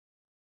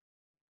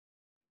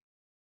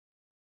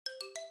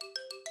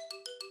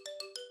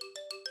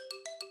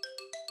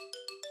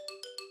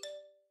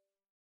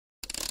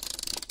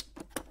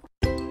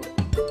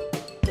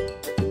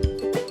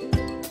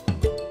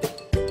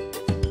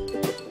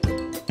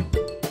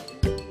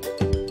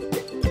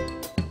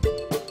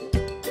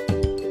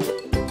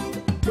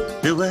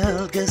The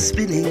world goes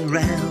spinning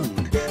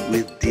round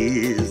with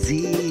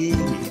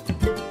dizzying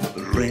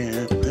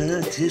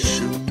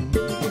repetition.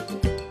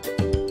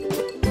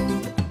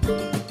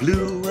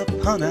 Blue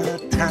upon our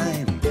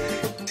time,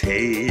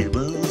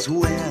 tables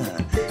where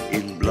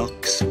in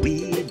blocks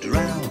we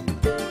drown.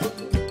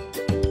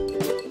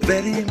 The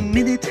very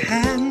minute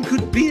hand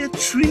could be a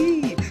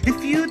tree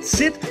if you'd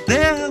sit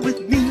there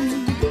with me.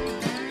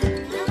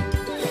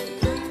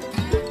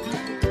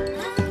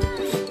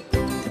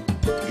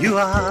 You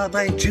are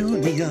my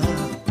junior,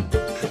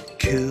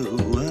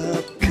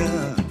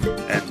 co-worker,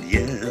 and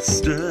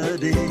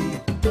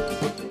yesterday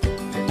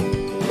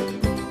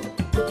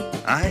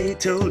I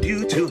told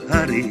you to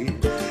hurry,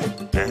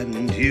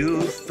 and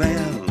you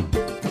fell.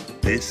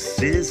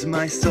 This is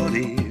my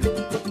story.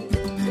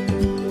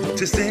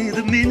 To say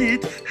the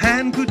minute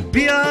hand could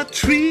be our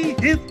tree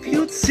if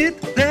you'd sit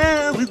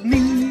there with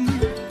me.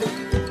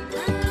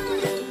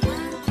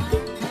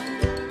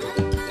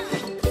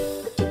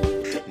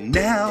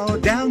 Now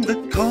down the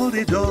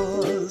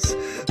corridors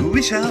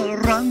we shall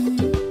run,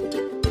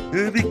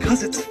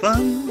 because it's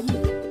fun.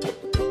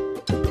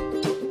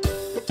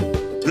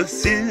 The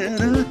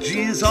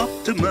synergy is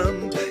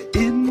optimum.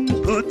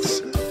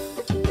 Inputs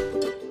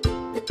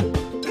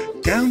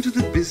down to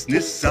the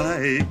business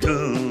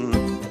cycle.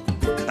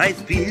 I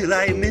feel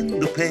I'm in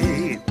the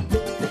pay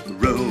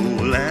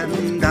roll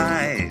and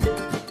I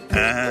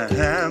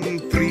am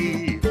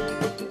free.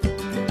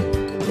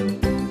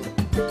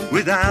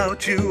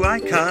 Without you I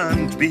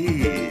can't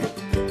be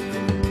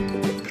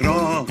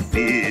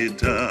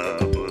profitable.